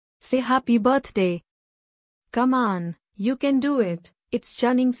say happy birthday. Come on, you can do it. It's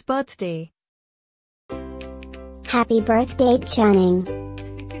Chuning's birthday. Happy birthday, Chuning.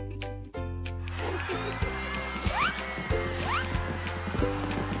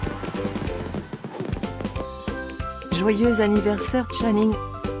 Joyeux anniversaire, Chuning.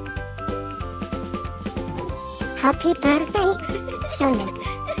 Happy birthday, Chuning.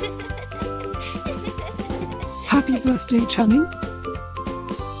 Happy birthday, Chuning.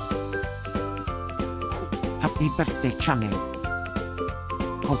 Happy birthday, Chuning.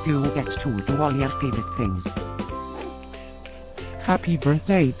 Hope you get to do all your favorite things. Happy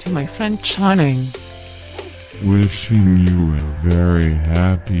birthday to my friend Chuning. Wishing you a very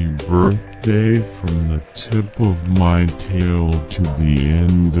happy birthday from the tip of my tail to the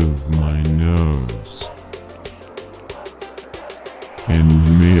end of my nose.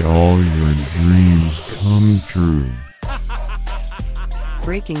 And may all your dreams come true.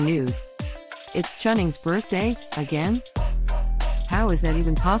 Breaking news. It's Chuning's birthday, again? How is that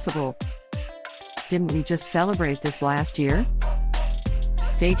even possible? Didn't we just celebrate this last year?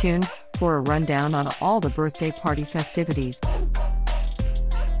 Stay tuned for a rundown on all the birthday party festivities.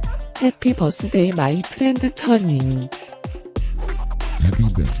 Happy birthday, my friend Chuning. Happy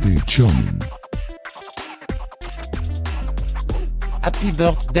birthday, Chuning. Happy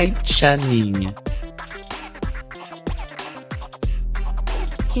birthday, Chuning.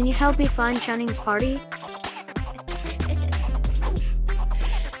 Can you help me find Chuning's party?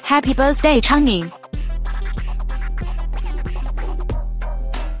 Happy birthday, Chuning.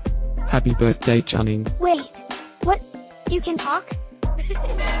 Happy birthday, Chuning. Wait, what? You can talk?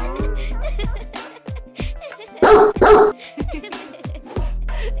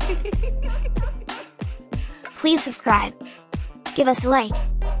 Please subscribe, give us a like,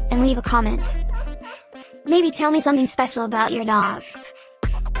 and leave a comment. Maybe tell me something special about your dogs.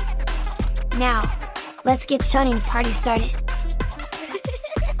 Now, let's get Chuning's party started.